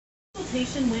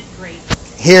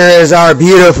Here is our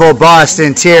beautiful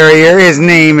Boston Terrier. His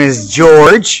name is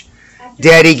George.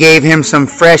 Daddy gave him some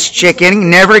fresh chicken.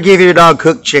 Never give your dog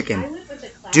cooked chicken.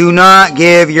 Do not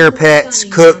give your pets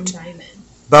cooked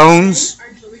bones.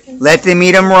 Let them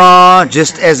eat them raw,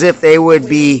 just as if they would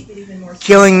be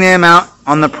killing them out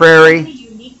on the prairie.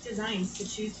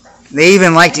 They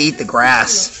even like to eat the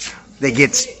grass that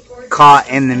gets caught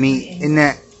in the meat. Isn't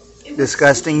that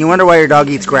disgusting? You wonder why your dog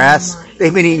eats grass?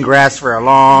 They've been eating grass for a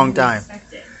long time,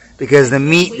 because the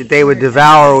meat that they would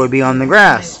devour would be on the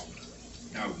grass.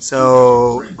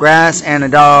 So grass and a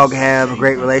dog have a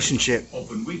great relationship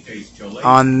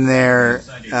on their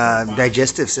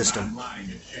digestive system.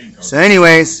 So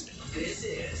anyways,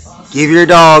 give your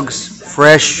dogs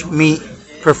fresh meat,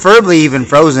 preferably even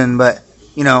frozen, but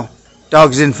you know,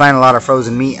 dogs didn't find a lot of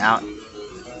frozen meat out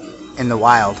in the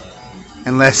wild,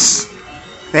 unless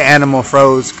the animal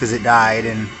froze because it died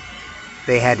and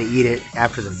they had to eat it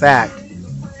after the fact.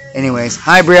 Anyways,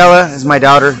 hi Briella, this is my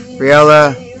daughter.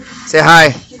 Briella, say hi.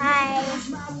 Hi.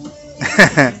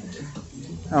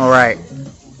 Alright.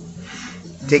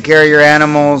 Take care of your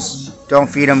animals. Don't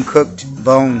feed them cooked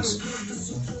bones.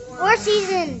 Or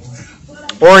seasoned.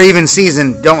 Or even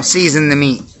seasoned. Don't season the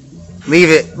meat. Leave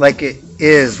it like it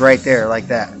is right there, like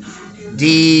that.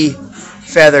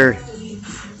 De-feathered.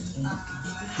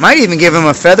 Might even give him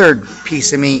a feathered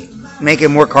piece of meat. Make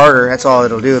him work harder. That's all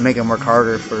it'll do. Make him work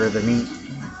harder for the meat.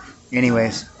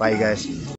 Anyways, bye you guys.